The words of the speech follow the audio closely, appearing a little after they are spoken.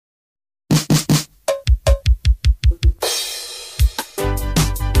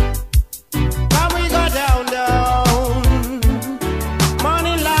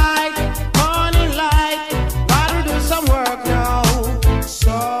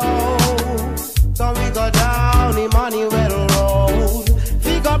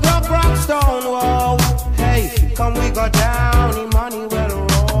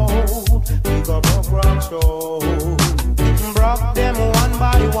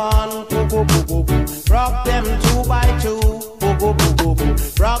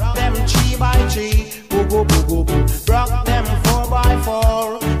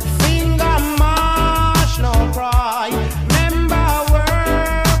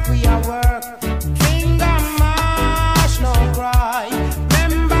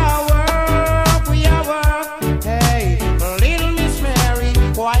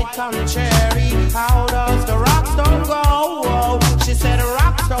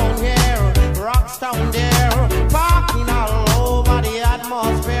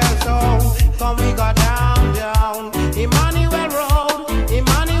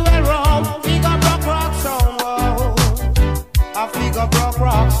figure broke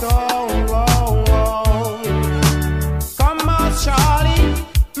rock stone. Whoa, whoa. Come on, Charlie,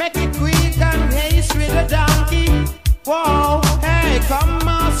 make it quick and haste with the donkey. Whoa, hey, come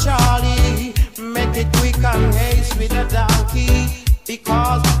on, Charlie, make it quick and haste with the donkey.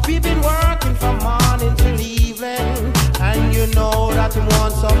 Because we've been working from morning till evening, and you know that we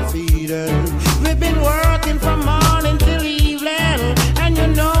want some feeding. We've been working from morning till evening, and you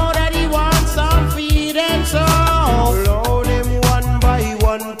know that he wants some feeding. So load him one by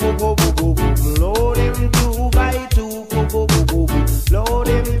one, go go go go. Load him two by two, go go go go. Load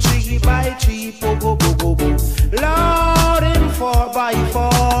him three by three, go go go go go. Load him four by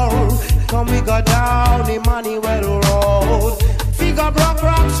four. Come we go down the Emmanuel road. Figure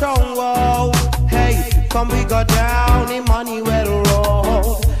rock song, whoa. Hey, come we go down the Emmanuel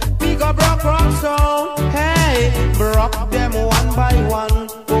road. Figure rock song, hey. Rock them one by one,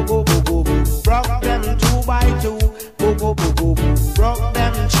 go go go go. Rock them two by two, go go go go. Rock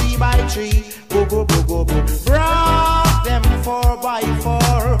them three by three, go go go go. Rock them four by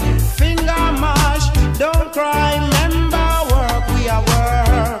four. Finger mash, don't cry, remember work, we are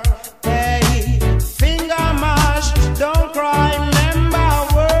work. Hey, finger mash, don't cry, remember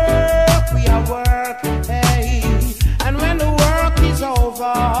work, we are work. Hey, and when the work is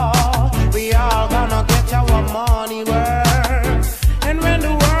over, we are gonna get our money work. And when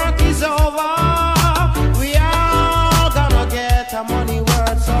the work is over, we are gonna get our money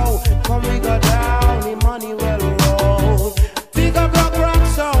work. So come we go down the money well road. Pick up rock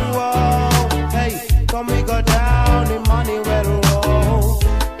song, whoa. Hey, come we go down the money well road.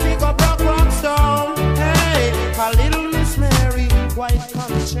 Pick up rock song, hey. A little Miss Mary, white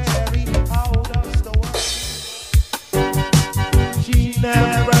contrary, how does the work? She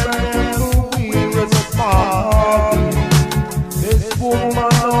never knew we was apart. This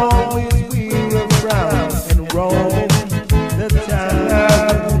woman always we around and roaming the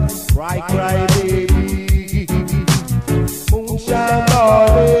town. Cry, cry, baby, moonshine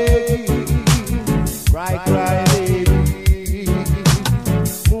darling. Cry, cry, baby,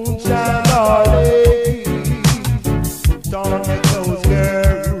 moonshine darling. Put on your clothes,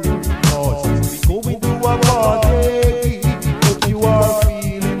 girl, 'cause we going to a party. Hope you are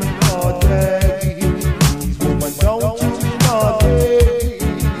feeling naughty. Please, woman, don't you be naughty.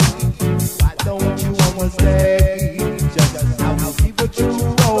 Why don't you almost stay? Just how you keep a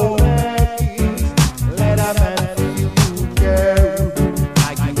true romance. Let a man feel you, girl.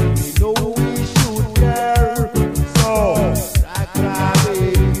 Like you really know we should, girl. So, cry, cry,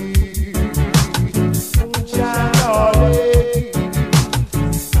 baby, moonshine darling.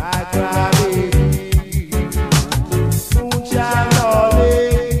 Cry, cry, baby, moonshine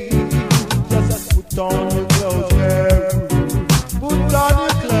darling. Just put on your clothes, girl. Put on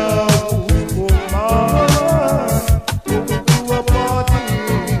your clothes, woman. Going to a party.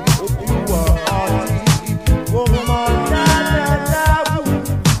 Hope you are hearty. Woman, na na na.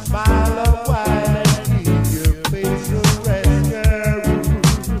 Smile a while and keep your face to rest, girl.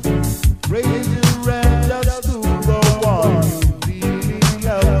 Raise your hand just to the one you really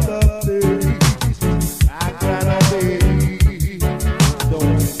love the place. Cry, cry, baby.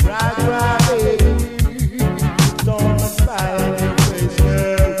 Don't cry, cry, baby. Don't smile on your face,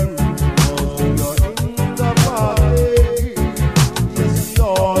 girl. 'Cause you're in the party. Yes,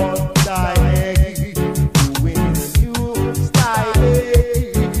 you're dying. Doing the new style.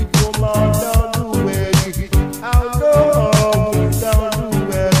 Woman, don't do it. I'll go home. Don't do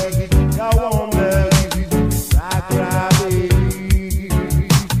it. Go on, baby. Cry, cry, baby.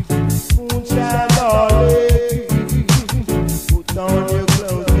 Moonshine darling. Put on your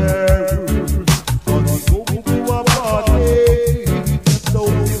clothes, girl. 'Cause we going to a party. So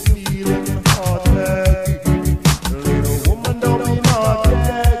you feeling naughty. Little woman, don't be naughty.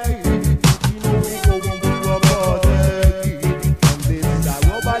 You know we going to a party. And this I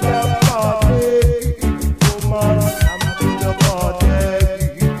will buy your party. Woman, I'm to the party.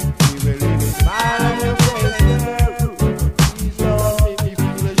 We will leave a smile on your face, girl. Please don't make me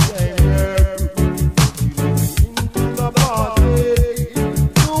feel ashamed, girl. You know we into the party.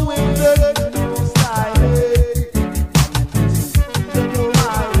 Doing the new style. And this is the new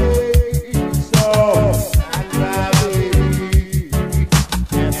highway. So, cry, cry, baby,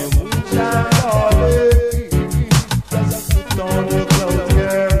 and the moonshine darling. Just put on your clothes,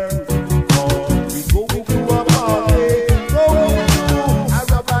 girl. 'Cause we going to a party. Going to a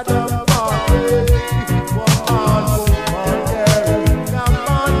rubber party. Come on, girl. Come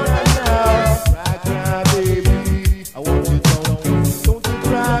on now. Cry, cry, baby. I want you don't you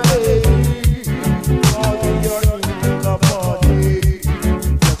cry, baby. 'Cause you're in the party.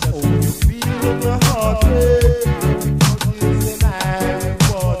 Just hope you feel in your heart, baby.